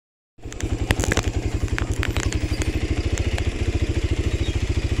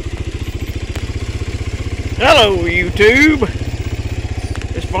Hello YouTube,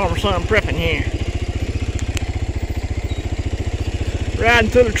 it's Farmer Son Prepping here,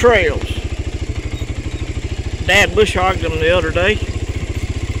 riding through the trails. Dad bush hogged them the other day.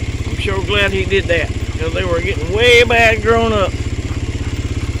 I'm sure glad he did that because they were getting way bad grown up.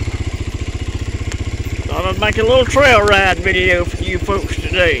 Thought I'd make a little trail ride video for you folks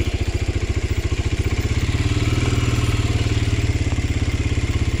today.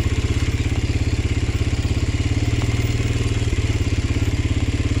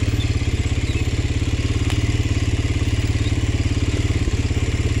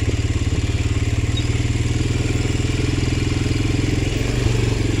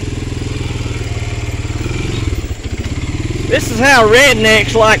 This is how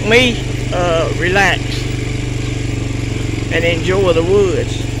rednecks like me relax and enjoy the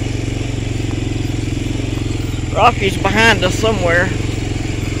woods. Rocky's behind us somewhere.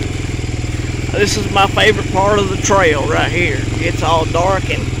 This is my favorite part of the trail right here. It's all dark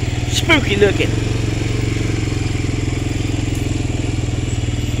and spooky looking.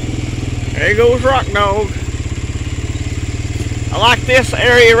 There goes Rock Dog. I like this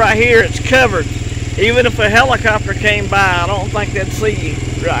area right here. It's covered. Even if a helicopter came by, I don't think they'd see you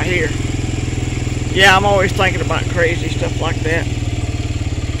right here. Yeah, I'm always thinking about crazy stuff like that.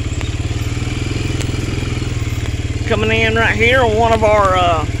 Coming in right here on one of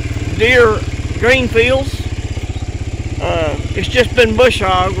our deer green fields. It's just been bush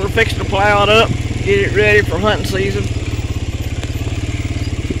hogged. We're fixing to plow it up, get it ready for hunting season.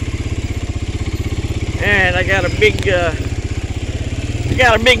 And I got a big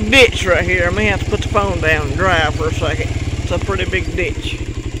ditch right here. I may have to put the phone down and drive for a second. It's a pretty big ditch.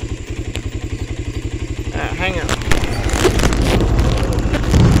 Hang on.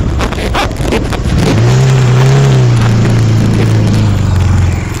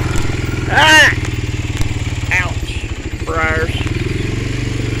 Ah! Ouch. Briars.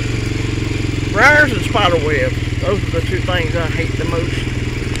 Briars and spiderwebs. Those are the two things I hate the most.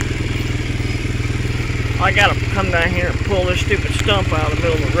 I gotta come down here and pull this stupid stump out of the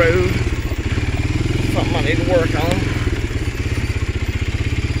middle of the road. Something I need to work on.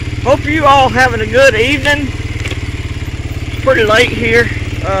 Hope you all having a good evening. It's pretty late here.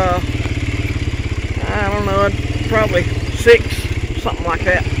 I don't know, probably 6, something like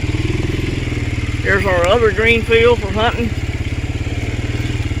that. Here's our other green field for hunting.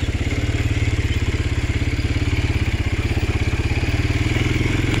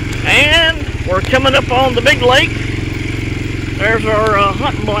 And we're coming up on the big lake. There's our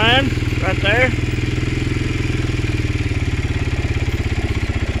hunting blind right there.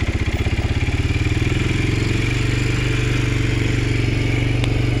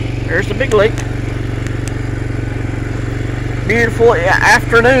 There's the big lake. Beautiful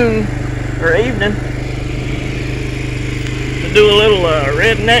afternoon or evening to do a little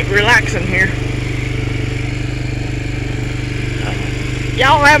redneck relaxing here.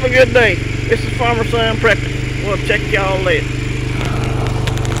 Y'all have a good day. This is Farmer Son Prepping. We'll check y'all later.